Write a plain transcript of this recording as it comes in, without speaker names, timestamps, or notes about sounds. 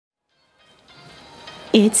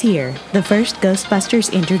It's here, the first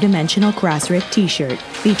Ghostbusters Interdimensional Crossrip t-shirt,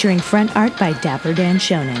 featuring front art by Dapper Dan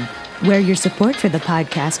Shonen. Wear your support for the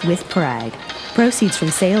podcast with pride. Proceeds from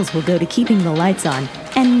sales will go to keeping the lights on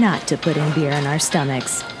and not to putting beer in our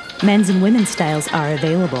stomachs. Men's and women's styles are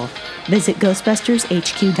available. Visit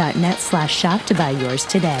ghostbustershq.net/shop to buy yours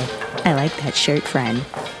today. I like that shirt, friend.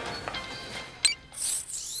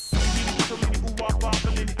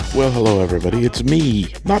 Well, hello everybody, it's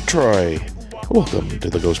me, not Troy. Welcome to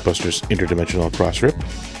the Ghostbusters Interdimensional Crossrip.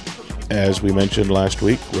 As we mentioned last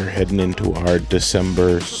week, we're heading into our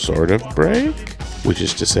December sort of break, which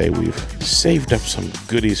is to say we've saved up some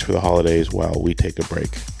goodies for the holidays while we take a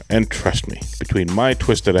break. And trust me, between my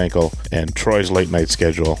twisted ankle and Troy's late night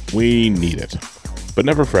schedule, we need it. But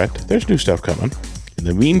never fret, there's new stuff coming. In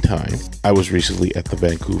the meantime, I was recently at the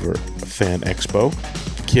Vancouver Fan Expo,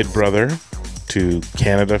 kid brother to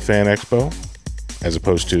Canada Fan Expo, as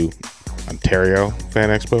opposed to Ontario Fan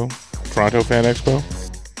Expo, Toronto Fan Expo.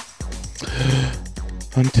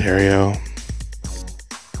 Ontario.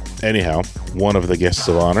 Anyhow, one of the guests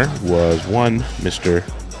of honor was one Mr.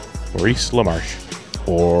 Maurice LaMarche,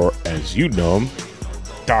 or as you know him,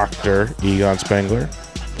 Dr. Egon Spengler,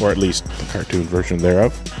 or at least the cartoon version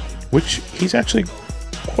thereof, which he's actually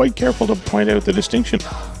quite careful to point out the distinction.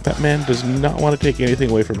 That man does not want to take anything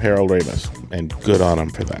away from Harold Ramis, and good on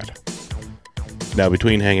him for that. Now,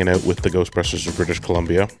 between hanging out with the Ghostbusters of British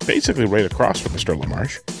Columbia, basically right across from Mr.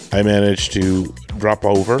 LaMarche, I managed to drop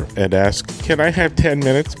over and ask, "Can I have 10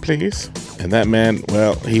 minutes, please?" And that man,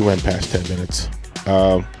 well, he went past 10 minutes.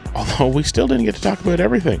 Although we still didn't get to talk about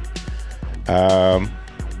everything.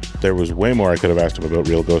 There was way more I could have asked him about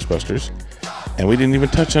real Ghostbusters, and we didn't even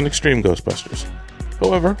touch on Extreme Ghostbusters.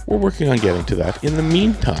 However, we're working on getting to that. In the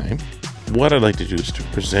meantime, what I'd like to do is to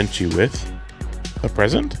present you with a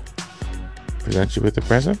present. Present you with a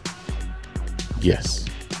present? Yes.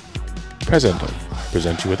 Present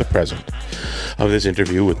you with a present of this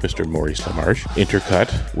interview with Mr. Maurice LaMarche,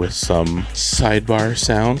 intercut with some sidebar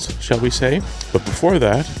sounds, shall we say. But before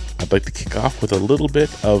that, I'd like to kick off with a little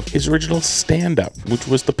bit of his original stand-up, which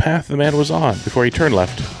was the path the man was on before he turned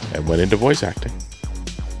left and went into voice acting.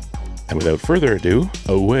 And without further ado,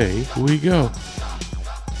 away we go.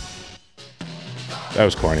 That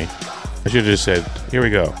was corny. I should have just said, here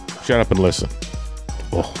we go. Shut up and listen.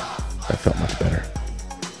 Oh, that felt much better.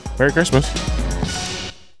 Merry Christmas.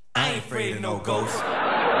 I ain't afraid of no ghosts. Okay,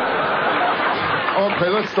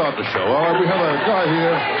 let's start the show. All right, we have a guy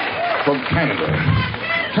here from Canada.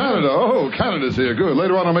 Canada? Oh, Canada's here. Good.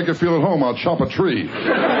 Later on, I'll make you feel at home. I'll chop a tree.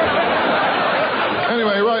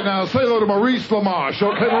 Anyway, right now, say hello to Maurice LaMarche.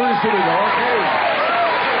 Okay, Maurice, here we go. Okay.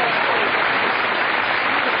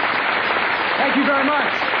 Thank you very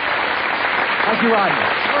much. Thank you, Rodney.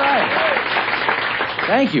 All right.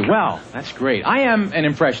 Thank you. Well, that's great. I am an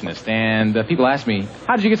impressionist, and people ask me,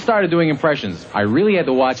 how did you get started doing impressions? I really had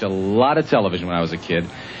to watch a lot of television when I was a kid,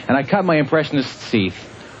 and I cut my impressionist's teeth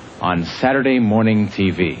on Saturday morning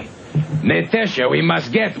TV. Natasha, we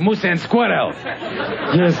must get Moose and Squirrel.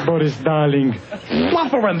 Yes, Boris, darling.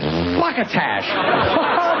 Fluffer and Fluckatash.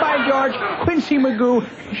 Oh, by George, Quincy Magoo,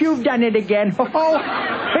 you've done it again. Oh,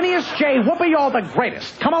 Phineas J. Whoopi, you're the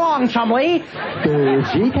greatest. Come along, Chumley.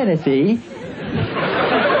 gee, Tennessee.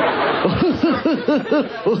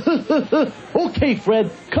 Okay, Fred.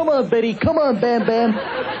 Come on, Betty. Come on, Bam Bam.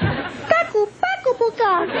 Paku, paku,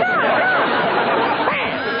 puka.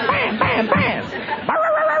 Bam, bam, bam.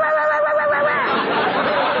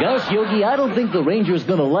 Gosh, Yogi, I don't think the Ranger's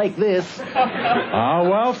gonna like this.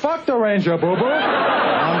 Well, fuck the Ranger, boo-boo.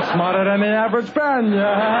 I'm smarter than the average Ben,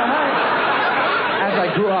 yeah. As I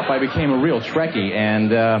grew up, I became a real Trekkie, and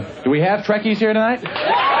do we have Trekkies here tonight?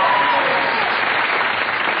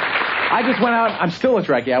 I just went out, I'm still a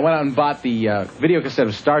Trekkie, I went out and bought the video cassette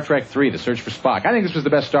of Star Trek III, The Search for Spock. I think this was the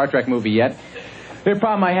best Star Trek movie yet. The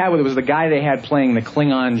problem I had with it was the guy they had playing the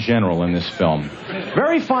Klingon general in this film.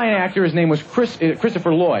 Very fine actor, his name was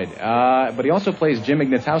Christopher Lloyd, but he also plays Jim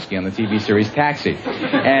Ignatowski on the TV series Taxi.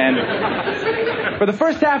 And for the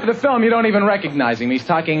first half of the film, you don't even recognize him. He's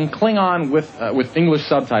talking Klingon with English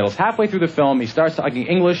subtitles. Halfway through the film, he starts talking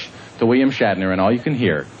English to William Shatner, and all you can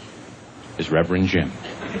hear is Reverend Jim.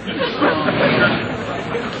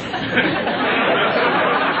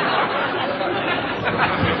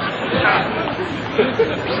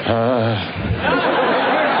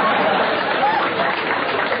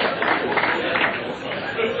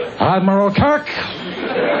 Admiral Kirk.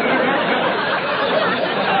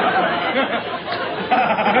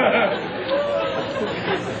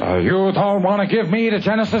 You don't want to give me the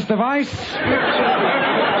Genesis device?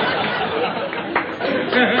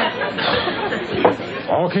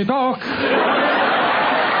 Okie doke.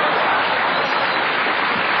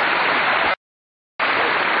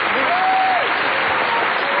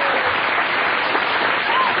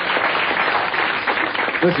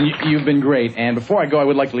 Listen, you've been great, and before I go, I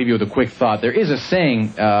would like to leave you with a quick thought. There is a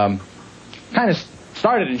saying, kind of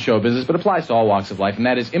started in show business, but applies to all walks of life, and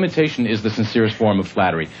that is, imitation is the sincerest form of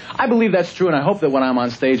flattery. I believe that's true, and I hope that when I'm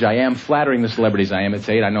on stage, I am flattering the celebrities I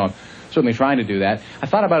imitate. I know I'm certainly trying to do that. I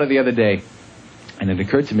thought about it the other day, and it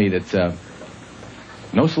occurred to me that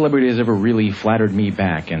no celebrity has ever really flattered me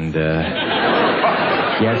back, and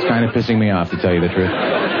yeah, it's kind of pissing me off, to tell you the truth.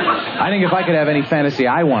 I think if I could have any fantasy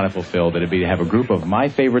I want to fulfill, that it'd be to have a group of my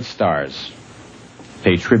favorite stars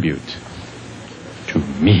pay tribute to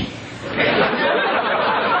me.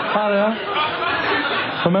 Hiya.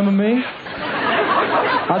 Remember me?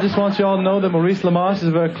 I just want you all to know that Maurice LaMarche is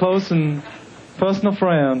a very close and personal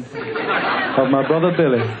friend of my brother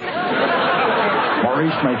Billy.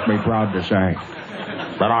 Maurice makes me proud to say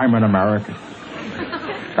that I'm an American.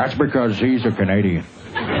 That's because he's a Canadian.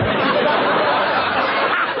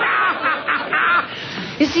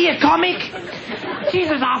 Is he a comic?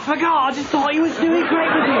 Jesus, I forgot. I just thought he was doing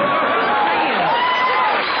great with you.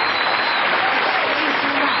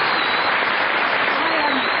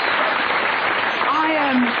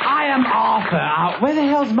 I am Arthur. Where the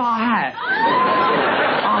hell's my hat?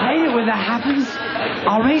 I hate it when that happens.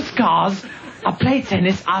 I race cars, I play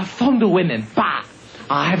tennis, I fondle women, but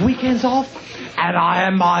I have weekends off, and I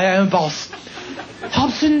am my own boss.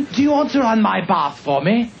 Hobson, do you want to run my bath for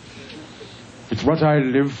me? It's what I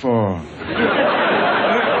live for.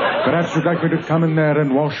 Perhaps you'd like me to come in there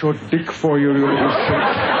and wash your dick for you, you little shit.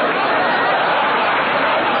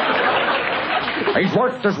 He's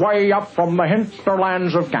worked his way up from the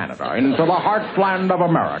hinterlands of Canada into the heartland of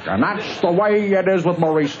America, and that's the way it is with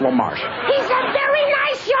Maurice LaMarche. He's a very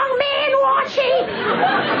nice young man, won't he?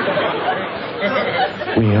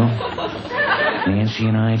 Well, Nancy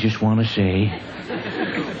and I just want to say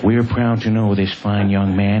we're proud to know this fine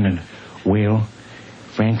young man, and, well,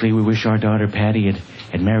 frankly, we wish our daughter Patty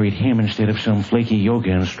had married him instead of some flaky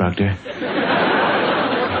yoga instructor.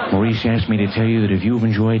 Maurice asked me to tell you that if you've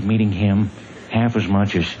enjoyed meeting him half as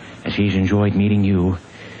much as he's enjoyed meeting you,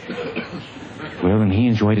 well, then he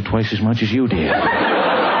enjoyed it twice as much as you did.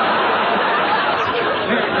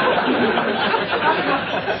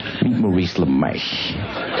 Meet Maurice LaMarche,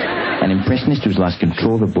 an impressionist who's lost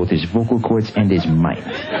control of both his vocal cords and his mind.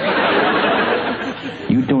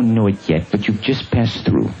 You don't know it yet, but you've just passed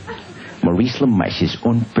through Maurice LaMarche's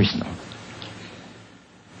own personal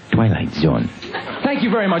Twilight Zone. Thank you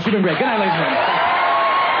very much. You've been great. Good night, ladies and gentlemen.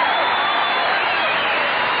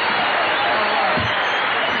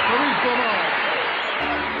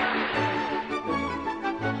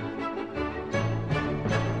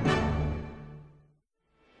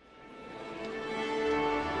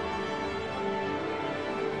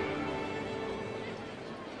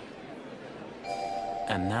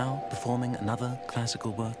 And now, performing another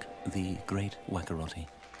classical work, the Great Wackarotti.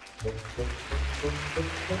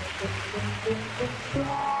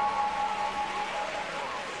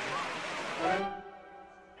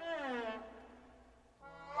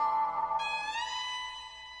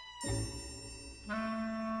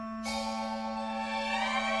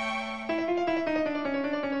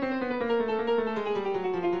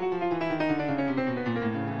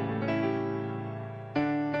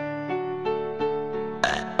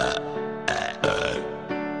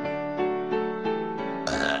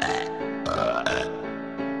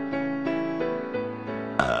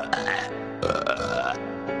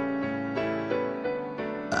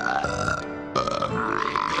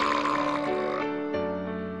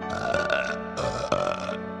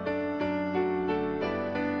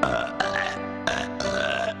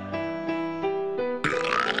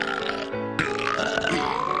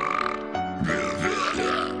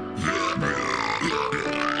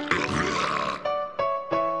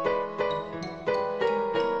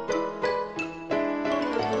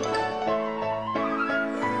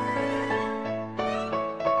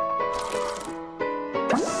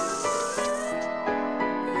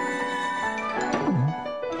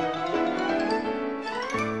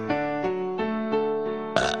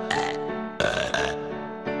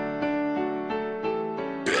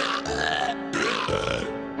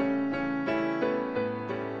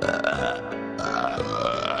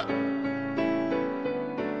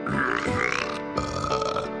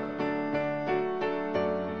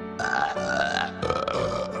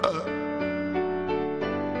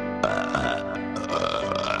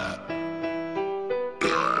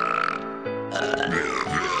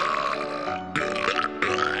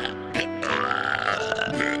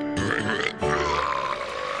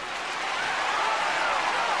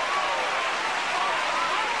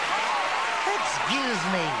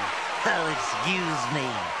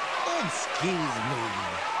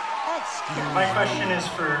 My question is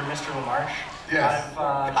for Mr. LaMarche. Yes.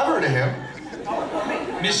 I've heard of him.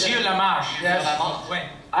 Monsieur LaMarche. Yes. Wait.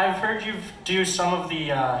 I've heard you do some of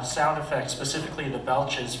the sound effects, specifically the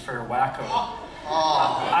belches for Wacko.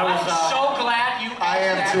 I'm so glad you. I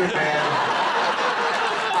am too, man.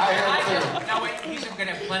 I am too. No, wait, he's going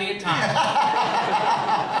to have plenty of time.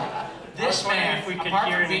 This man, if we could apart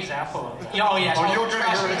hear from an being- example of that. Oh, yes. Oh, you're going to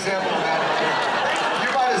hear an example of that.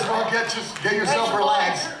 You might as well get yourself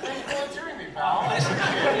relaxed. Listen,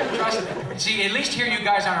 trust me. See, at least here you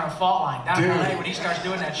guys aren't on a fault line. Down in LA, when he starts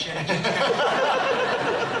doing that shit,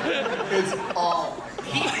 it's all.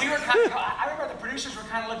 We were kind of. I remember the producers were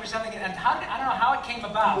kind of looking for something, and I don't know how it came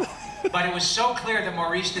about, but it was so clear that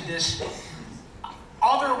Maurice did this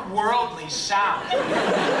otherworldly sound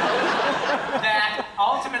that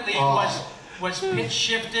ultimately was pitch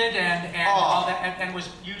shifted and all that, and was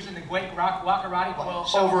using the great Wakarati. Well,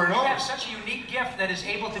 so over and you over. have such a unique gift that is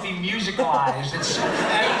able to be musicalized. It's so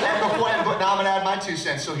and now I'm gonna add my 2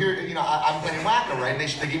 cents. So here, I'm playing Wacko, right? And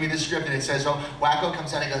they give me this script, and it says, Wacko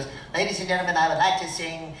comes out and goes, "Ladies and gentlemen, I would like to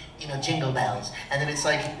sing, Jingle Bells." And then it's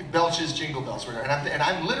like Belch's Jingle Bells, whatever. And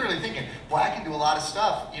I'm literally thinking, well, I can do a lot of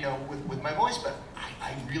stuff, with my voice, but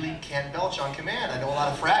I really can't belch on command. I know a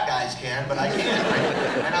lot of frat guys can, but I can't. Right?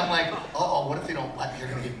 And I'm like, what if they don't like? They're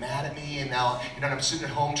gonna get mad at me. And now, I'm sitting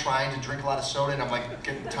at home trying to drink a lot of soda, and I'm like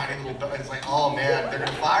getting tiny little. It's like, oh man, they're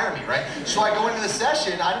gonna fire me, right? So I go into the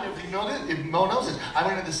session. I don't know if you know this. If Mo knows this, I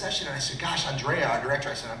went into the session and I said, "Gosh, Andrea, our director,"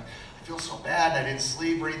 I said, I feel so bad. I didn't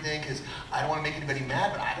sleep or anything because I don't want to make anybody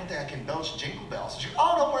mad, but I don't think I can belch Jingle Bells. And she goes,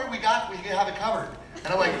 "Oh, don't worry, we can have it covered."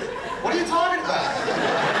 And I'm like, "What are you talking about?"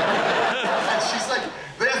 And she's like,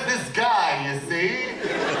 "There's this guy, you see."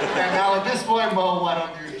 And now at this point, Mo, why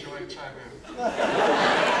don't you chime in?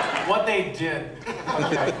 What they did,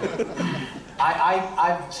 okay.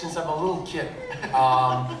 I've since I'm a little kid,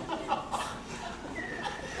 I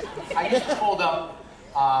used to fold up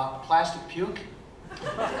plastic puke.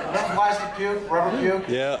 Remember plastic puke, rubber puke?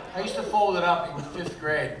 Yeah. I used to fold it up in 5th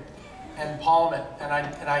grade and palm it, and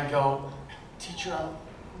I'd go, "Teacher, I'm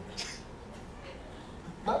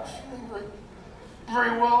not feeling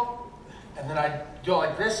very well." And then I'd go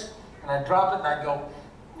like this, and I'd drop it, and I'd go.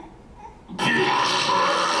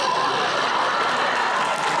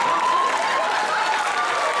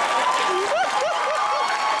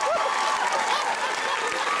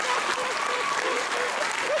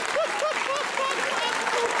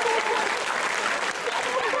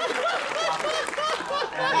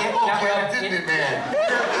 Didn't it, man?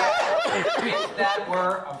 If that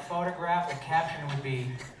were a photograph, the caption would be,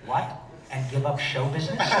 "What? And give up show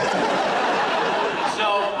business?"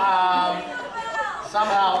 So,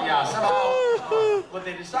 somehow, what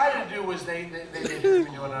they decided to do was they heard me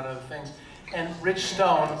doing other things. And Rich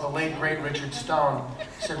Stone, the late, great Richard Stone,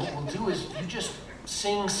 said, "What we'll do is you just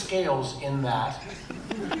sing scales in that,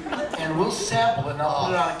 and we'll sample it, and I'll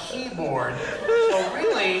put it on a keyboard." So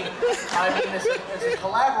really, it's a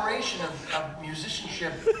collaboration of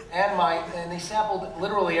musicianship and they sampled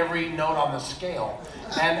literally every note on the scale,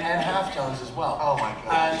 and half tones as well. Oh my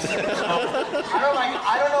God! And so I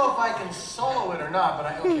don't know if I can solo it or not, but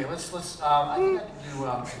let's. I think I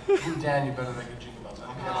can do Dan, you better than a Jingle Bells.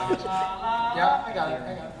 Yeah, I got it.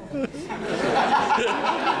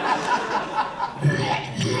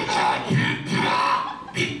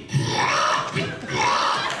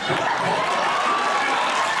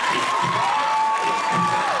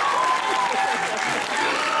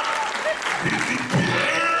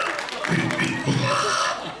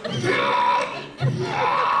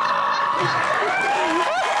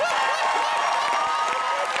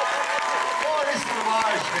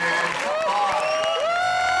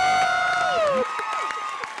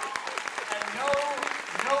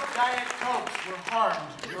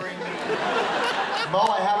 Mo,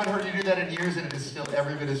 I haven't heard you do that in years, and it is still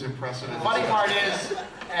every bit as impressive as Funny part is,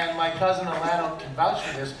 and my cousin Orlando can vouch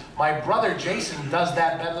for this, my brother Jason does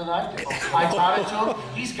that better than I do. I taught it to him.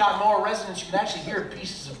 He's got more resonance. You can actually hear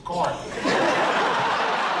pieces of corn.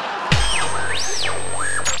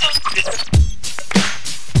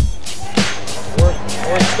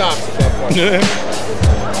 Or it stops at that point.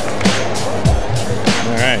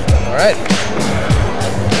 All right. All right.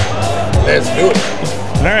 Let's do it.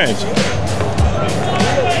 All right.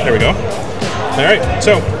 There we go. All right.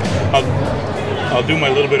 So I'll do my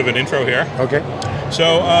little bit of an intro here. Okay.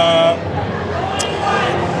 So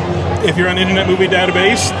if you're on Internet Movie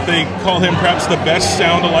Database, they call him perhaps the best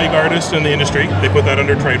sound-alike artist in the industry. They put that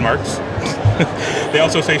under trademarks. They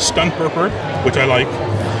also say stunt burper, which I like.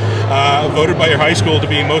 Voted by your high school to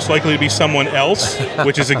be most likely to be someone else,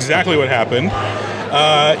 which is exactly what happened.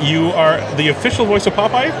 You are the official voice of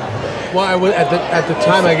Popeye, Well, I was at the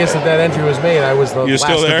time, I guess, that entry was made, I was the You're last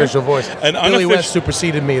still there? official voice. An Billy unoffic- West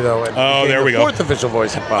superseded me, though. And Oh, became there we the go. fourth official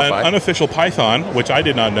voice at Popeye. An unofficial Python, which I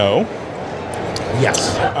did not know.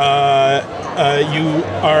 Yes. You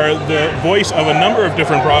are the voice of a number of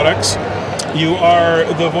different products. You are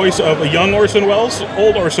the voice of a young Orson Welles,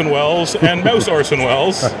 old Orson Welles, and mouse Orson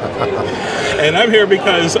Welles. And I'm here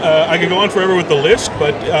because I could go on forever with the list,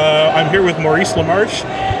 but I'm here with Maurice LaMarche,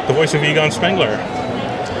 the voice of Egon Spengler.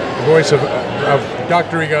 The voice of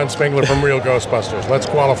Dr. Egon Spengler from Real Ghostbusters. Let's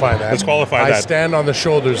qualify that. Let's qualify I that. stand on the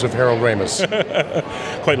shoulders of Harold Ramis.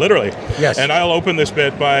 Quite literally. Yes. And I'll open this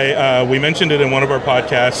bit by, we mentioned it in one of our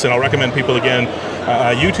podcasts, and I'll recommend people again.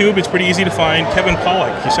 YouTube, it's pretty easy to find. Kevin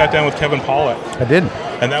Pollak. You sat down with Kevin Pollak. I did.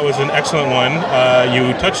 And that was an excellent one.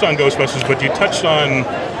 You touched on Ghostbusters, but you touched on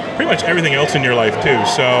pretty much everything else in your life, too.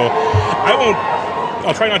 So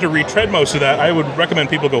I'll try not to retread most of that. I would recommend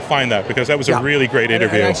people go find that because that was a really great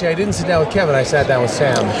interview. And actually, I didn't sit down with Kevin. I sat down with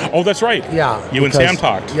Sam. Oh, that's right. Yeah. You and Sam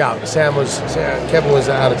talked. Yeah. Kevin was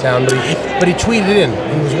out of town, but he tweeted in.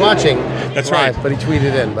 He was watching. That's live, right. But he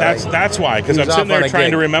tweeted in. That's why. Because he I'm was sitting there off on a trying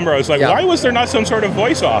gig. to remember. I was like, why was there not some sort of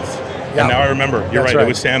voice off? Yeah. And now I remember. You're That's right. It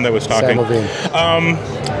was Sam that was talking. Sam Levine.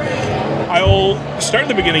 I'll start at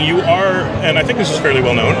the beginning. You are, and I think this is fairly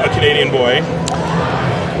well known, a Canadian boy.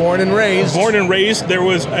 Born and raised. Born and raised. There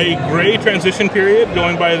was a gray transition period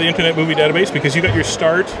going by the Internet Movie Database because you got your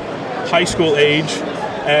start high school age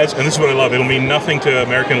as, and this is what I love, it'll mean nothing to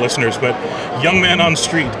American listeners, but Young Man on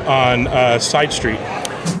Street on Side Street.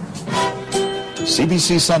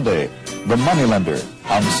 CBC Sunday, The Moneylender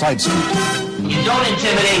on Side Street. You don't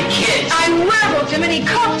intimidate kids. I'm rebel, Jiminy.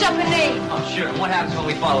 Coughed up a name. Oh, sure. What happens when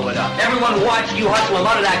we follow it up? Everyone who watched you hustle him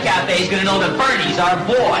out of that cafe is going to know that Bernie's our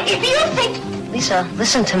boy. If you think... Lisa,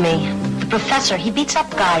 listen to me. The professor, he beats up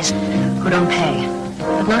guys who don't pay,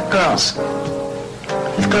 but not girls.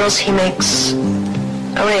 With girls, he makes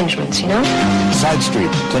arrangements, you know? Side Street,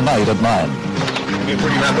 tonight at 9.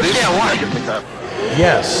 Yeah, why?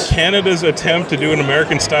 Yes. Canada's attempt to do an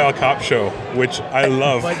American-style cop show, which I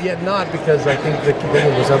love. But yet not, because I think the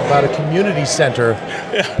thing was about a community center,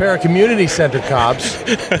 a pair of community center cops,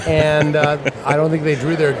 and I don't think they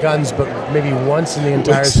drew their guns, but maybe once in the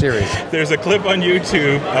entire series. There's a clip on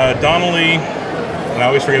YouTube, Donnelly, and I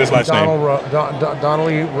always forget his last name.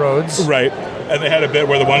 Donnelly Rhodes. Right. And they had a bit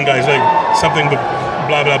where the one guy's like, something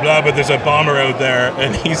blah, blah, blah, but there's a bomber out there,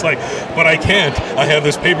 and he's like, but I can't. I have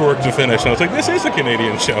this paperwork to finish. And I was like, this is a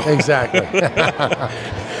Canadian show. Exactly.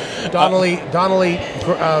 Donnelly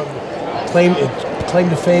claimed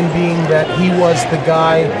to fame being that he was the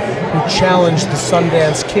guy who challenged the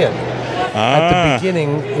Sundance Kid at the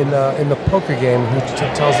beginning in the poker game. Who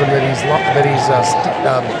tells him that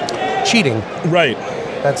he's cheating. Right.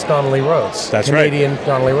 That's Donnelly Rhodes. That's Canadian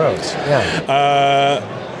Donnelly Rhodes. Yeah.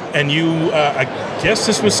 And you, I guess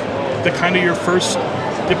this was the kind of your first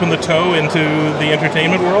dipping the toe into the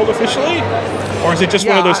entertainment world officially? Or is it just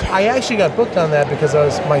one of those... I actually got booked on that because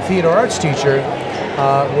my theater arts teacher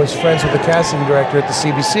was friends with the casting director at the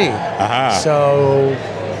CBC. So,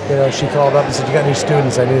 she called up and said, you got any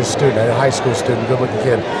students? I need a student. I had a high school student, good-looking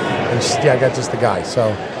kid. And she said, I got just the guy.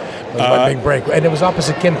 So... It was my big break. And it was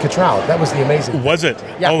opposite Kim Cattrall. That was the amazing. Was it?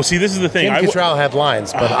 Yeah. Oh, see, this is the thing. Kim Cattrall had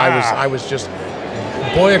lines, but I was just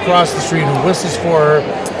boy across the street who whistles for her,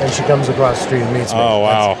 and she comes across the street and meets me. Oh,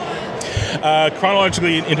 wow.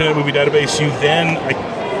 Chronologically, Internet Movie Database, you then, I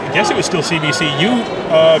guess it was still CBC, you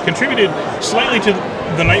contributed slightly to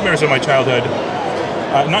the nightmares of my childhood.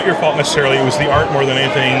 Not your fault necessarily. It was the art more than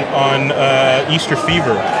anything on Easter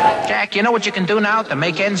Fever. Jack, you know what you can do now to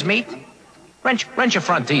make ends meet? Wrench your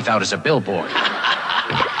front teeth out as a billboard.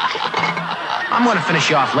 I'm going to finish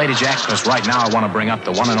you off later, Jack, because right now I want to bring up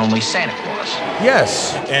the one and only Santa Claus.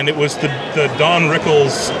 Yes. And it was the Don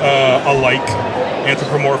Rickles alike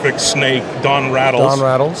anthropomorphic snake, Don Rattles. Don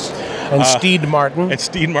Rattles. And Steed Martin.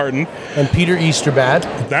 And Peter Easterbad.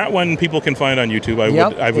 That one people can find on YouTube.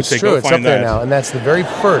 I would say true. go It's find up there that. now, and that's the very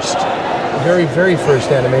first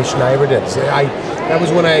animation I ever did. That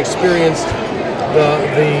was when I experienced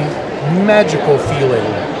the magical feeling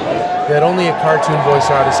that only a cartoon voice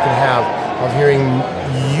artist can have of hearing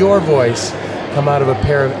your voice come out of a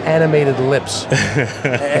pair of animated lips.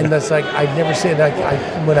 And that's like, I'd never seen it.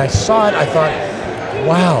 When I saw it, I thought,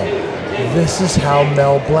 wow, this is how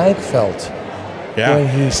Mel Blanc felt when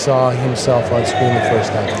he saw himself on screen the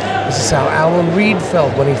first time. This is how Alan Reed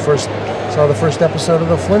felt when he first saw the first episode of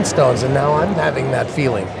the Flintstones, and now I'm having that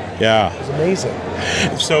feeling. Yeah. It was amazing.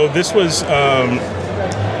 So this was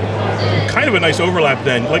kind of a nice overlap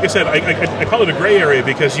then. Like I said, I call it a gray area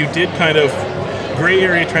because you did kind of gray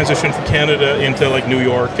area transition from Canada into like New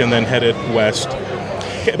York and then headed west.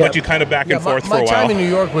 but you kind of back and forth for a while. My time in New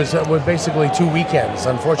York was basically 2 weekends.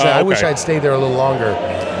 Unfortunately, I wish I'd stayed there a little longer.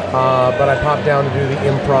 But I popped down to do the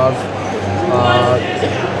Improv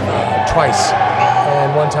twice,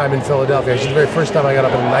 and one time in Philadelphia. Actually, the very first time I got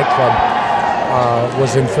up in a nightclub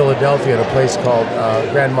was in Philadelphia at a place called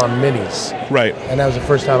Grandma Minnie's. Right. And that was the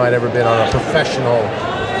first time I'd ever been on a professional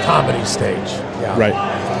comedy stage. Yeah. Right.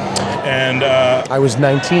 And I was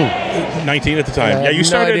 19. 19 at the time. Yeah, you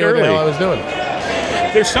started no idea early. what the hell I was doing.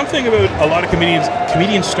 There's something about a lot of comedians.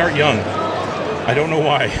 Comedians start young. I don't know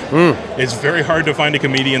why. It's very hard to find a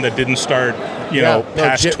comedian that didn't start,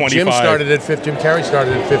 past 25. Jim started at 15. Jim Carrey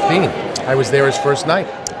started at 15. I was there his first night.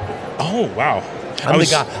 Oh, wow. I'm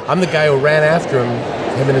the guy who ran after him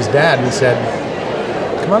and his dad, and said,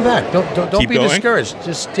 "Come on back. Don't be discouraged.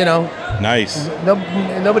 Just Nice.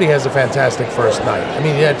 Nobody has a fantastic first night. I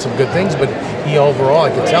mean, he had some good things, but he overall,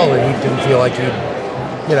 I could tell that he didn't feel like he,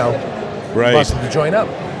 busted the joint up.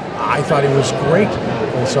 I thought he was great,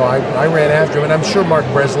 and so I ran after him. And I'm sure Mark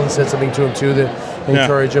Breslin said something to him too that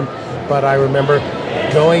encouraged him. But I remember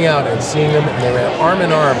going out and seeing them, and they ran arm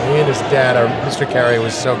in arm. He and his dad, Mr. Carey,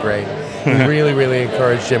 was so great. He really, really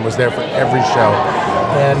encouraged him. Was there for every show,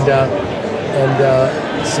 and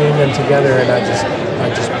seeing them together, and I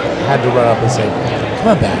just had to run up and say, "Come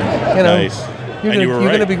on back, Nice. You're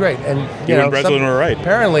going to be great." And you and Breslin were right.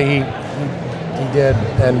 Apparently, he did,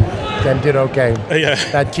 and did okay. Yeah.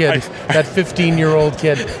 That kid, that 15-year-old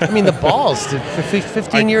kid. I mean, the balls.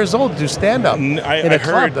 15 years old to do stand-up in a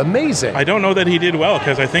club. Amazing. I don't know that he did well,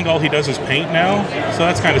 because I think all he does is paint now, so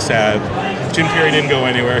that's kind of sad. Jim Carrey didn't go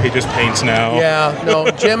anywhere. He just paints now. Yeah, no,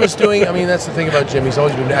 Jim is doing, that's the thing about Jim. He's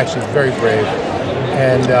always been actually very brave.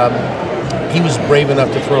 And he was brave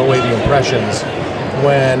enough to throw away the impressions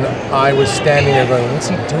when I was standing there going, what's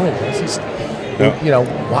he doing?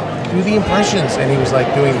 Do the impressions. And he was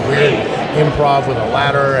like doing weird improv with a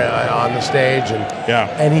ladder on the stage.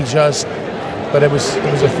 And he just, but it was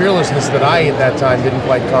a fearlessness that I at that time didn't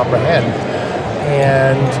quite comprehend.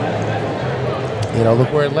 And,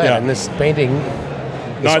 look where it led. And this painting,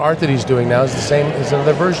 this art that he's doing now is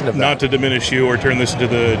another version of that. Not to diminish you or turn this into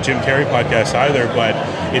the Jim Carrey podcast either, but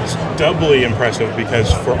it's doubly impressive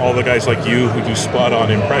because for all the guys like you who do spot-on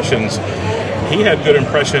impressions, he had good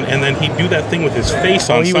impression, and then he'd do that thing with his face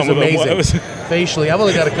on some of them. Amazing. Facially, I've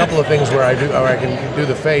only got a couple of things where I can do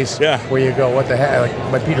the face. Yeah. What the heck?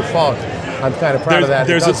 Like my Peter Falk. I'm kind of proud of that.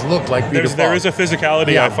 It does look like Peter Falk. There is a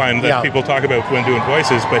physicality I find that people talk about when doing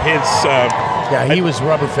voices, but his. He was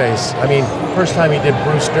rubber face. I mean, first time he did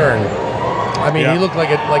Bruce Dern. I mean, he looked like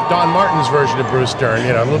Don Martin's version of Bruce Dern.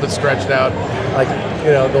 A little bit stretched out, like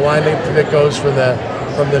the line that goes from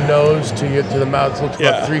the nose to the mouth looks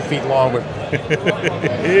about 3 feet long. But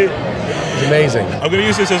it's amazing. I'm going to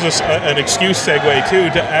use this as an excuse segue too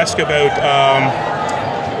to ask about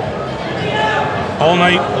All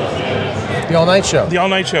Night. The All Night Show. The All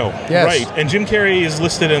Night Show. Yes. Right. And Jim Carrey is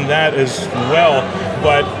listed in that as well,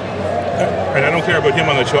 but. And I don't care about him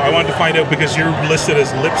on the show. I wanted to find out because you're listed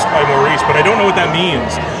as Lips by Maurice, but I don't know what that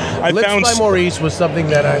means. Lips by Maurice was something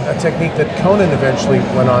that a technique that Conan eventually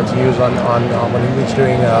went on to use on when he was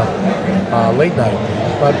doing late night.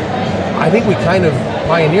 But I think we kind of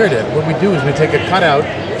pioneered it. What we do is we take a cutout,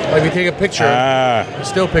 like we take a picture, a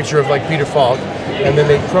still picture of like Peter Falk, and then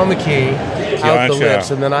they chroma key out the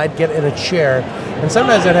lips, and then I'd get in a chair, and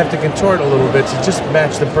sometimes I'd have to contort a little bit to just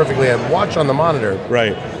match them perfectly. I'd watch on the monitor.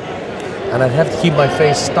 Right. And I'd have to keep my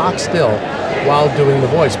face stock still while doing the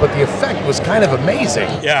voice. But the effect was kind of amazing.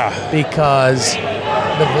 Yeah. Because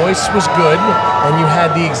the voice was good, and you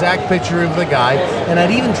had the exact picture of the guy. And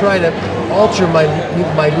I'd even try to alter my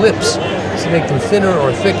lips to make them thinner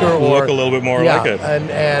or thicker. Or look a little bit more like it.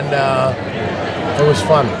 And it was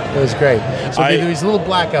fun. It was great. So there were these little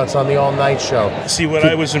blackouts on the All Night Show. See, what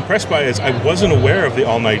I was impressed by is I wasn't aware of the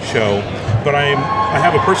All Night Show, but I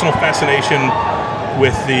have a personal fascination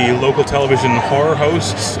with the local television horror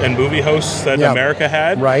hosts and movie hosts that America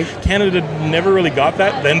had. Right. Canada never really got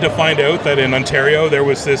that. Then to find out that in Ontario there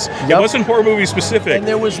was this, it wasn't horror movie specific. And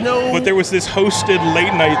there was but there was this hosted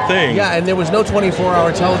late night thing. Yeah, and there was no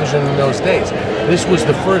 24-hour television in those days. This was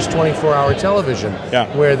the first 24-hour television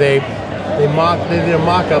where they did a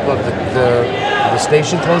mock-up of the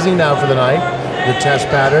station closing down for the night, the test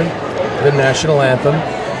pattern, the national anthem,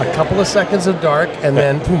 a couple of seconds of dark, and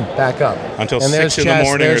then boom, back up. Until 6 in the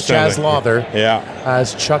morning or something. There's Chaz Lawther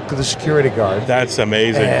as Chuck the security guard. That's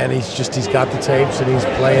amazing. And he's got the tapes, and he's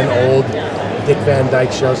playing old Dick Van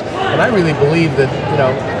Dyke shows. And I really believe that,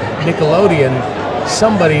 Nickelodeon,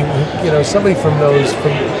 somebody from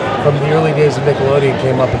the early days of Nickelodeon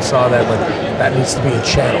came up and saw that, that needs to be a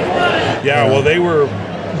channel. Yeah, well, they were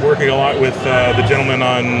working a lot with the gentleman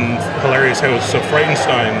on Hilarious House of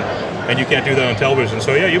Frightenstein, and you can't do that on television.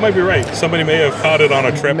 So yeah, you might be right. Somebody may have caught it on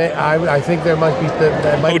a trip. I think there might be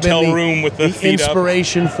that might hotel have been room with the feet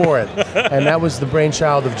inspiration for it, and that was the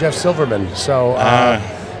brainchild of Jeff Silverman. So,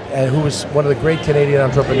 and who was one of the great Canadian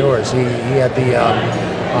entrepreneurs. He had the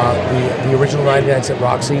original 99 Cent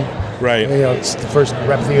Roxy. Right. You know, it's the first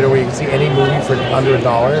rep theater where you can see any movie for under $1,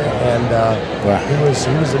 and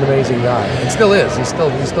he was an amazing guy, and still is. He's still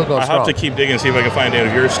going strong. I have to keep digging and see if I can find out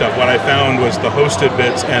of your stuff. What I found was the hosted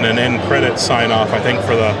bits and an end credit sign off. I think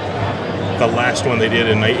for the last one they did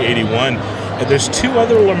in 81. And there's 2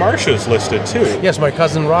 other LaMarches listed too. Yes, my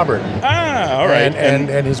cousin Robert. All right.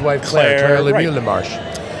 And his wife Claire Lemieux right.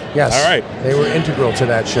 LaMarche. Yes. All right. They were integral to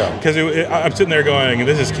that show. Because I'm sitting there going,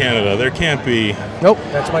 this is Canada. There can't be... Nope,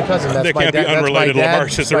 that's my cousin. That's there my can't be unrelated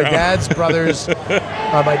LaMarches around. My dad's brother's...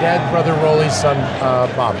 my dad's brother Rolly's son,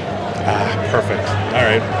 Bob. Perfect. All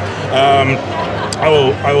right.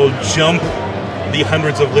 I will jump the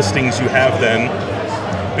hundreds of listings you have then,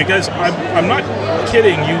 because I'm not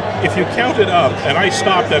kidding you. If you count it up, and I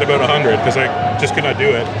stopped at about 100 because I just could not do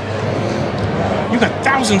it, you've got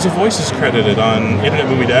thousands of voices credited on Internet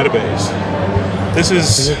Movie Database. This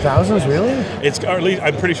is it thousands, really? It's or at least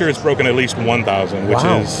I'm pretty sure it's broken at least 1,000, which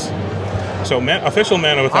wow. is so official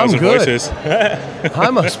man of 1,000 voices. I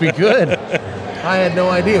must be good. I had no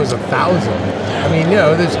idea it was 1,000. I mean, you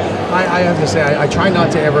know, I have to say I try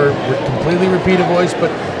not to ever completely repeat a voice,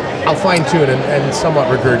 but I'll fine tune and somewhat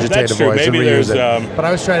regurgitate a voice and reuse it. But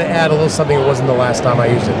I was trying to add a little something that wasn't the last time I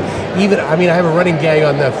used it. I have a running gag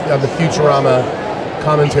on the Futurama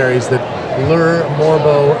commentaries that Lur,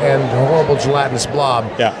 Morbo, and Horrible Gelatinous Blob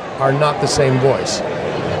are not the same voice.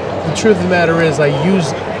 The truth of the matter is I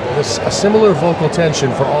use a similar vocal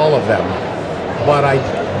tension for all of them, but I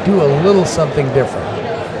do a little something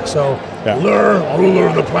different. So, Lur, ruler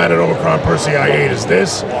of the planet Omicron Persei 8 is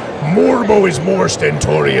this. Morbo is more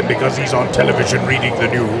stentorian because he's on television reading the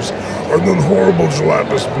news. And then Horrible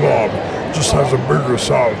Gelatinous Blob just has a bigger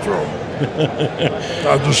sound throat. I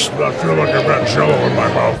feel like I've got jello in my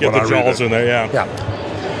mouth Get when the I read jaws it. in there, yeah.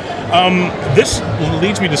 This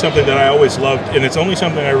leads me to something that I always loved, and it's only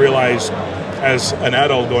something I realized as an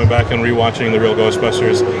adult going back and rewatching The Real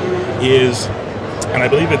Ghostbusters is, and I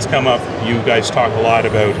believe it's come up, you guys talk a lot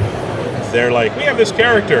about, they're like, we have this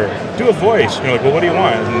character, do a voice. And you're like, well, what do you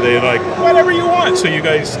want? And they're like, whatever you want. So you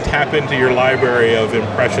guys tap into your library of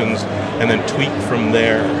impressions and then tweak from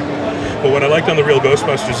there. But what I liked on The Real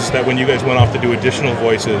Ghostbusters is that when you guys went off to do additional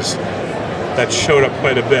voices, that showed up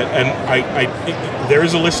quite a bit. And there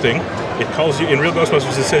is a listing. It calls you, in Real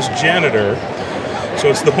Ghostbusters, it says janitor. So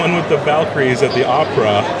it's the one with the Valkyries at the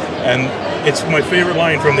opera. And it's my favorite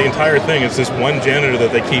line from the entire thing. It's this one janitor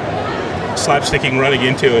that they keep slapsticking running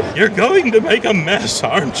into it. You're going to make a mess,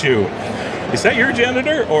 aren't you? Is that your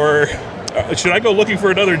janitor? Or should I go looking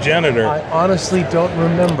for another janitor? I honestly don't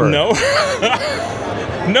remember. No?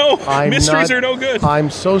 No, mysteries are no good.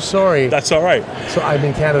 I'm so sorry. That's all right. So I'm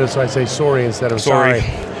in Canada, so I say sorry instead of sorry.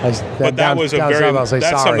 But that was that's sorry.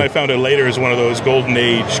 something I found out later is one of those golden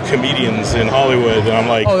age comedians in Hollywood, and I'm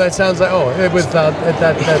like, oh, that sounds like it was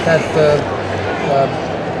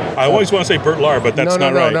I always want to say Bert Lahr, but that's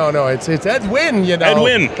not right. No, it's Ed Wynn. You know, Ed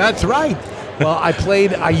Wynn. That's right. Well,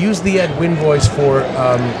 I used the Ed Wynn voice for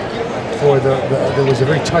there was a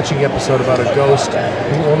very touching episode about a ghost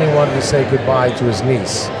who only wanted to say goodbye to his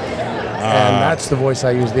niece, and that's the voice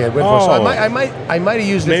I used the Ed Wynn for. So I might have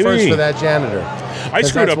used it first for that janitor. I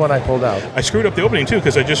screwed that's up one I pulled out. I screwed up the opening too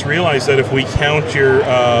because I just realized that if we count your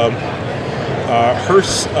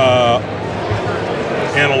Hearst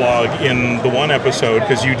analog in the one episode,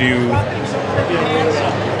 because you do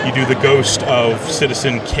the ghost of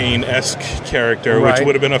Citizen Kane-esque character, right, which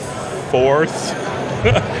would have been a fourth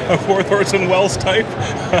Orson Welles type.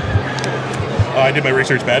 I did my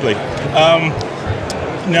research badly.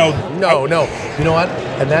 No. You know what?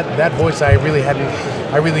 And that voice I really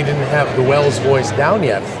didn't have the Welles voice down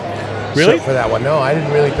yet. Really? So for that one, no, I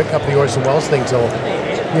didn't really pick up the Orson Welles thing till,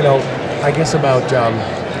 I guess about.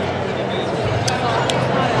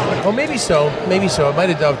 Oh, maybe so. It might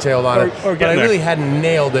have dovetailed on it, but I really hadn't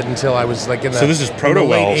nailed it until I was like in the, so this is proto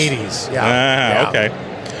late '80s. Yeah. Okay.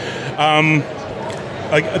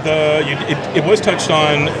 It was touched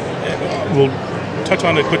on. We'll touch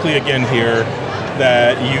on it quickly again here.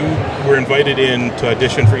 That you were invited in to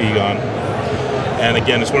audition for Egon, and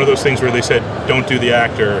again, it's one of those things where they said, "Don't do the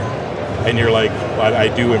actor," and you're like, well, "I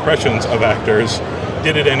do impressions of actors."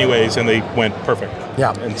 Did it anyways, and they went perfect.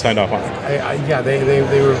 Yeah, and signed off on it.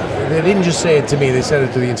 They didn't just say it to me; they said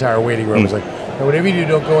it to the entire waiting room. It was like, whatever you do,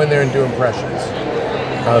 don't go in there and do impressions.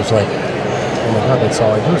 I was like, my God, that's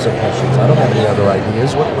all I do is impressions. I don't have any other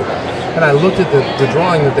ideas. And I looked at the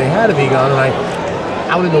drawing that they had of Egon, and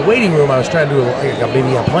out in the waiting room, I was trying to do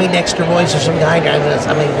maybe a Poindexter voice or some guy.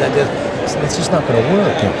 It's just not going to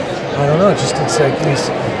work. I don't know. It's like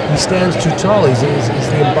he stands too tall. He's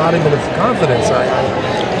the embodiment of confidence.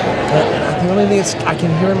 The only thing I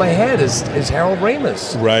can hear in my head is Harold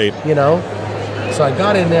Ramis. Right. You know? So I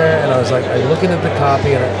got in there, and I was like, I'm looking at the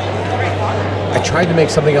copy, and I tried to make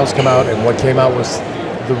something else come out, and what came out was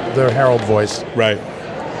the Harold voice. Right.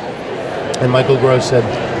 And Michael Gross said,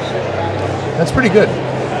 that's pretty good.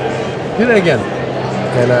 Do that again.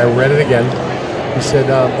 And I read it again. He said,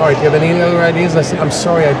 all right, do you have any other ideas? And I said, I'm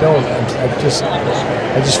sorry, I don't.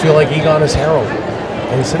 I just feel like Egon is Harold.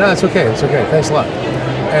 And he said, no, it's okay. It's okay. Thanks a lot.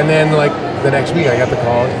 And then, like, the next week, I got the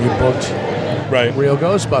call, you booked Real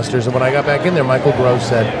Ghostbusters. And when I got back in there, Michael Gross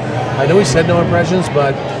said, I know he said no impressions,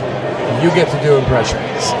 but you get to do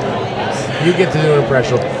impressions. You get to do an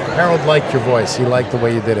impression. Harold liked your voice. He liked the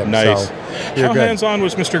way you did it. Nice. So How hands-on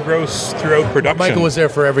was Mr. Gross throughout production? Michael was there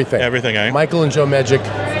for everything. Everything, eh? Michael and Joe Medjick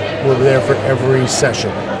were there for every session.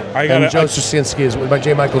 And Joe Straczynski is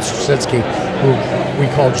J. Michael Straczynski, who we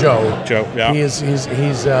call Joe. Joe, yeah. He was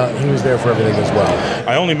there for everything as well.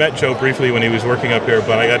 I only met Joe briefly when he was working up here,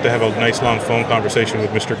 but I got to have a nice long phone conversation with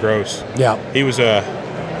Mr. Gross. Yeah. He was a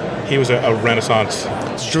Renaissance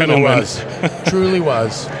gentleman. Truly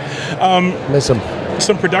was. Miss him.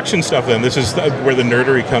 Some production stuff then. This is where the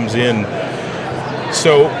nerdery comes in.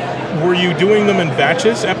 So, were you doing them in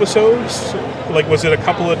batches, episodes? Like, was it a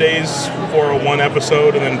couple of days for one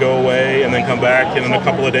episode and then go away and then come back and then a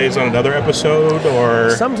couple of days on another episode,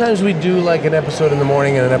 or? Sometimes we do like an episode in the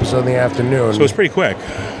morning and an episode in the afternoon. So it's pretty quick.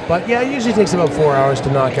 But yeah, it usually takes about 4 hours to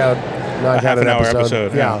knock out half an hour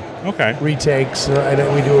episode. Yeah. Okay. Retakes, and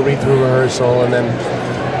then we do a read-through rehearsal, and then,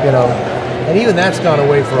 you know, and even that's gone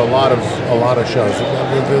away for a lot of shows.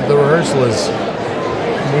 The rehearsal is,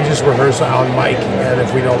 we just rehearse on mic, and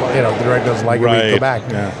if we don't, you know, the director doesn't like it, we go back.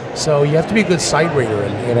 Yeah. So you have to be a good sight reader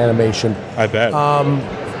in animation. I bet.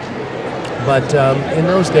 But in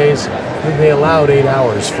those days, they allowed 8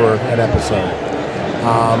 hours for an episode.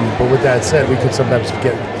 But with that said, we could sometimes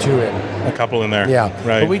get 2 in. A couple in there. Yeah.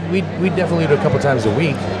 Right. But we definitely do a couple times a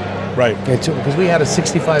week. Right. Because we had a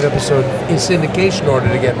 65-episode in syndication order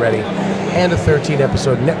to get ready, and a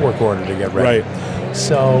 13-episode network order to get ready. Right.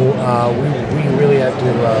 So we really had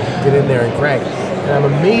to get in there and crank. And I'm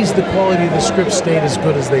amazed the quality of the scripts stayed as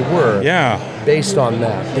good as they were. Yeah. Based on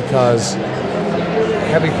that, because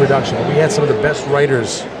heavy production. We had some of the best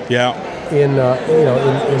writers. Yeah. In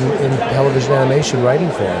television animation writing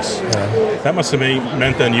for us. That must have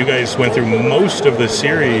meant then you guys went through most of the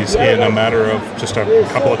series in a matter of just a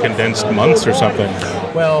couple of condensed months or something.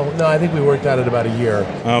 Well, no, I think we worked out at about a year.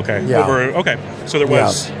 Okay. Yeah. Okay. So there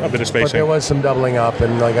was a bit of spacing. But there was some doubling up,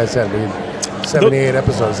 and like I said, we had 78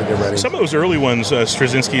 episodes to get ready. Some of those early ones,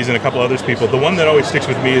 Straczynski's and a couple others people, the one that always sticks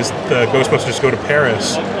with me is the Ghostbusters Go to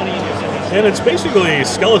Paris. And it's basically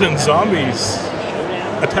skeleton zombies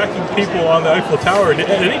attacking people on the Eiffel Tower. At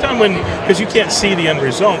any time because you can't see the end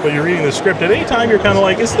result, but you're reading the script, at any time you're kind of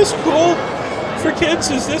like, is this cool for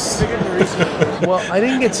kids? Is this? Well, I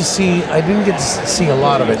didn't get to see a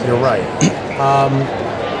lot of it. You're right.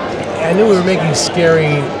 I knew we were making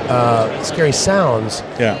scary sounds,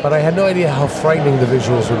 but I had no idea how frightening the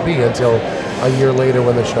visuals would be until a year later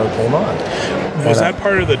when the show came on. Was that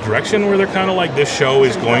part of the direction where they're kind of like, this show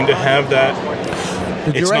is going to have that?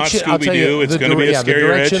 It's not Scooby-Doo, it's going to be a scarier the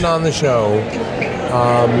direction edge. on the show,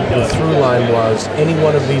 the through line was any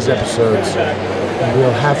one of these episodes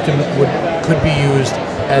could be used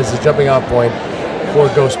as the jumping off point for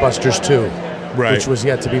Ghostbusters 2, which was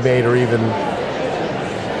yet to be made or even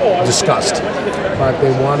discussed. But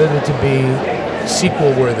they wanted it to be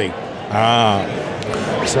sequel worthy.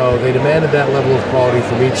 So they demanded that level of quality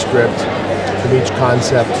from each script, from each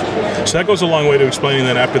concept. So that goes a long way to explaining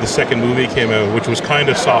that after the second movie came out, which was kind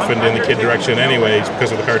of softened in the kid direction anyways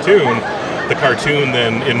because of the cartoon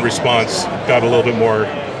then in response got a little bit more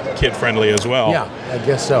kid-friendly as well. Yeah, I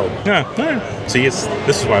guess so. Yeah. See, this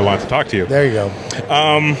is why I wanted to talk to you. There you go.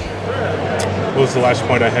 What was the last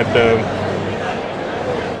point I had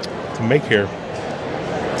to make here?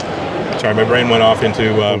 Sorry, my brain went off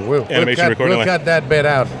into animation recording. We'll cut that bit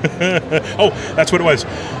out. Oh, that's what it was.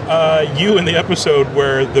 You in the episode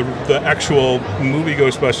where the actual movie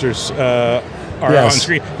Ghostbusters are on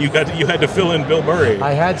screen, you had to fill in Bill Murray.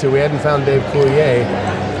 I had to. We hadn't found Dave Coulier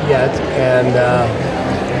yet, and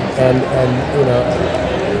you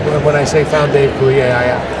know, when I say found Dave Coulier,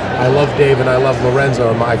 I love Dave and I love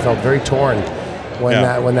Lorenzo, and I felt very torn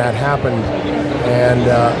when that happened, and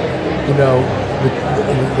you know.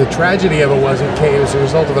 the tragedy of it was it was a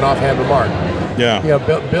result of an offhand remark. Yeah. You know,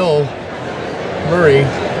 Bill Murray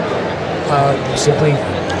simply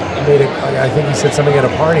made I think he said something at a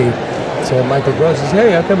party to Michael Gross. He says,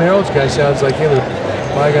 "Hey, how come Harold's guy sounds like him?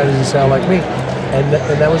 My guy doesn't sound like me." And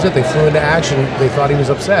that was it. They flew into action. They thought he was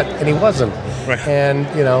upset, and he wasn't. Right. And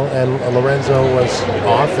and Lorenzo was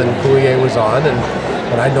off, and Coulier was on,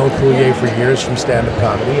 and I'd known Coulier for years from stand-up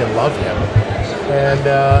comedy and loved him, and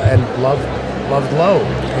loved Lowe.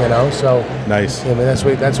 So nice. I mean, that's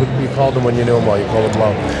what you called him when you knew him well. You called him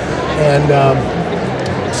Lowe, and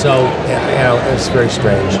so it's very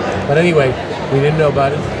strange. But anyway, we didn't know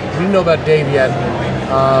about it. We didn't know about Dave yet.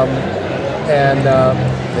 And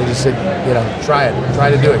they just said, try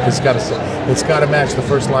to do it because it's got to match the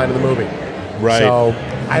first line of the movie. Right. So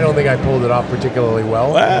I don't think I pulled it off particularly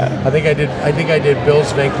well. I think I did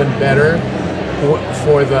Bill's Venkman better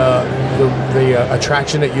for the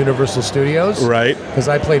attraction at Universal Studios. Right. Because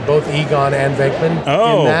I played both Egon and Venkman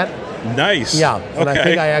in that. Nice. Yeah, and I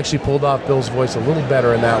think I actually pulled off Bill's voice a little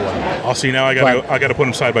better in that one. I'll see now. I got to put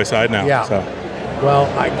them side by side now. Yeah. So. Well,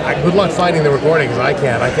 I good luck finding the recording because I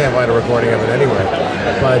can't find a recording of it anyway.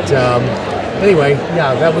 But anyway,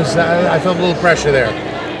 yeah, that was. I felt a little pressure there. A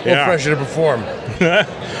little pressure to perform.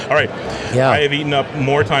 All right. Yeah. I have eaten up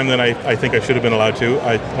more time than I think I should have been allowed to.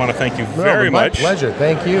 I want to thank you very much. My pleasure.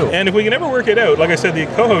 Thank you. And if we can ever work it out, like I said, the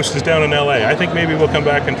co-host is down in L.A. I think maybe we'll come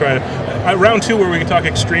back and try to round 2 where we can talk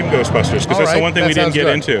extreme Ghostbusters because that's the one thing we didn't get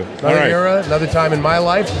into. Another era, another time in my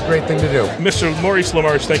life. It's a great thing to do. Mr. Maurice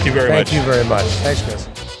LaMarche, thank you very much. Thank you very much. Thanks, Chris.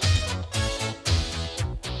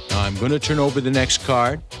 I'm going to turn over the next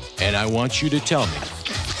card, and I want you to tell me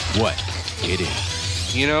what it is.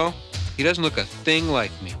 He doesn't look a thing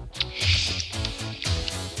like me.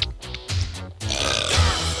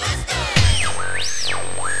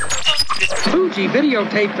 Fuji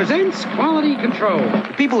Videotape presents Quality Control.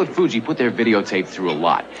 The people at Fuji put their videotape through a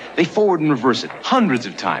lot. They forward and reverse it hundreds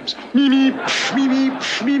of times. They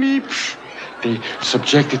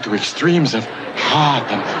subject it to extremes of hot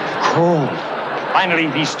and cold. Finally,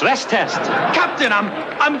 the stress test. Captain,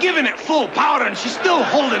 I'm giving it full power and she's still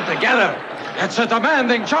holding together. It's a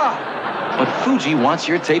demanding job. But Fuji wants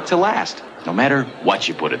your tape to last, no matter what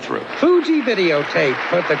you put it through. Fuji Videotape.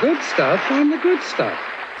 Put the good stuff on the good stuff.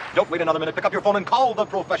 Don't wait another minute. Pick up your phone and call the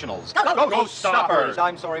professionals. Go Stoppers!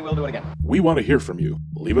 I'm sorry, we'll do it again. We want to hear from you.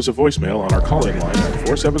 Leave us a voicemail on our call-in line at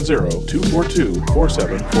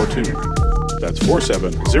 470-242-4742. That's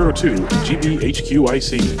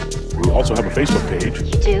 4702-GBHQIC. We also have a Facebook page.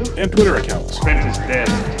 You do? And Twitter accounts. Brent is dead.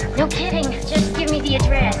 No kidding. Just give me the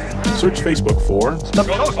address. Search Facebook for The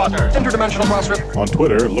Ghostbusters Interdimensional Crossrip. On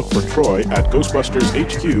Twitter, look for Troy at Ghostbusters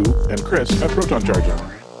HQ and Chris at Proton Charger.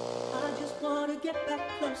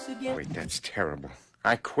 Wait, that's terrible.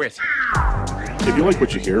 I quit. If you like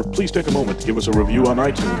what you hear, please take a moment to give us a review on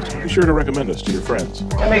iTunes. Be sure to recommend us to your friends.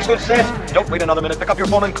 That makes good sense. Don't wait another minute. Pick up your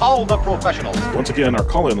phone and call the professionals. Once again, our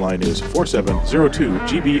call-in line is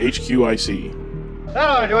 4702-GBHQIC. That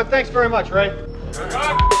ought to do it. Thanks very much, Ray.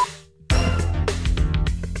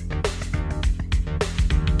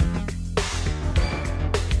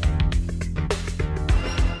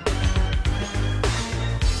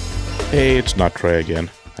 Hey, it's Not Troy again.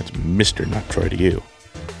 That's Mr. Not Troy to you.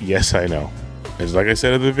 Yes, I know. As like I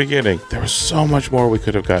said at the beginning, there was so much more we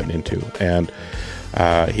could have gotten into, and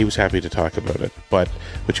he was happy to talk about it. But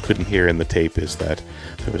what you couldn't hear in the tape is that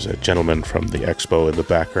there was a gentleman from the expo in the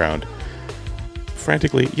background,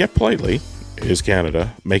 frantically, yet politely, is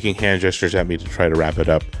Canada, making hand gestures at me to try to wrap it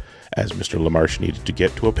up, as Mr. LaMarche needed to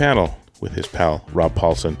get to a panel with his pal, Rob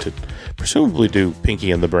Paulson, to presumably do Pinky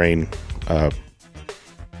in the Brain.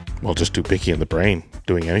 Well, just do Pinky in the Brain.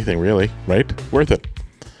 Doing anything, really, right? Worth it.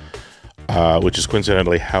 Which is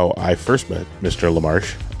coincidentally how I first met Mr.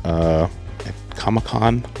 LaMarche at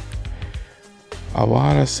Comic-Con. I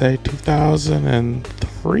want to say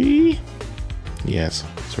 2003? Yes,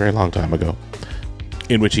 it's a very long time ago.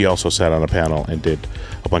 In which he also sat on a panel and did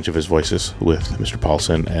a bunch of his voices with Mr.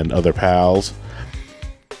 Paulson and other pals.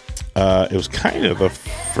 It was kind of the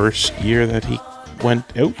first year that he went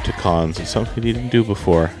out to cons. It's something he didn't do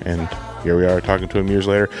before, and here we are talking to him years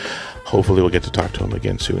later. Hopefully we'll get to talk to him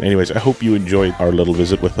again soon. Anyways, I hope you enjoyed our little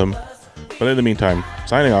visit with him. But in the meantime,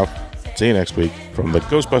 signing off. See you next week from the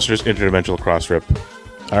Ghostbusters Interdimensional Crossrip.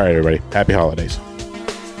 All right, everybody. Happy holidays.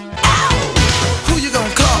 Who you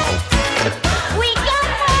gonna call?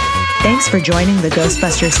 Thanks for joining the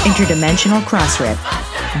Ghostbusters Interdimensional Crossrip.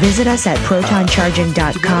 Visit us at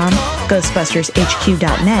protoncharging.com,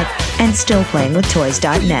 ghostbustershq.net, and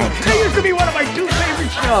stillplayingwithtoys.net. That used to be one of my 2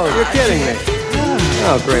 favorite shows. You're kidding me.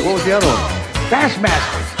 Oh, great. What was the other one?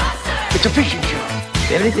 Bassmasters. It's a fishing show.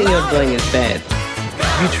 Everything you're doing is bad.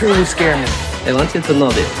 You truly scare me. I want you to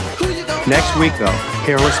know this. Next week, though,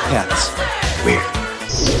 hairless pets.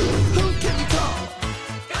 Weird.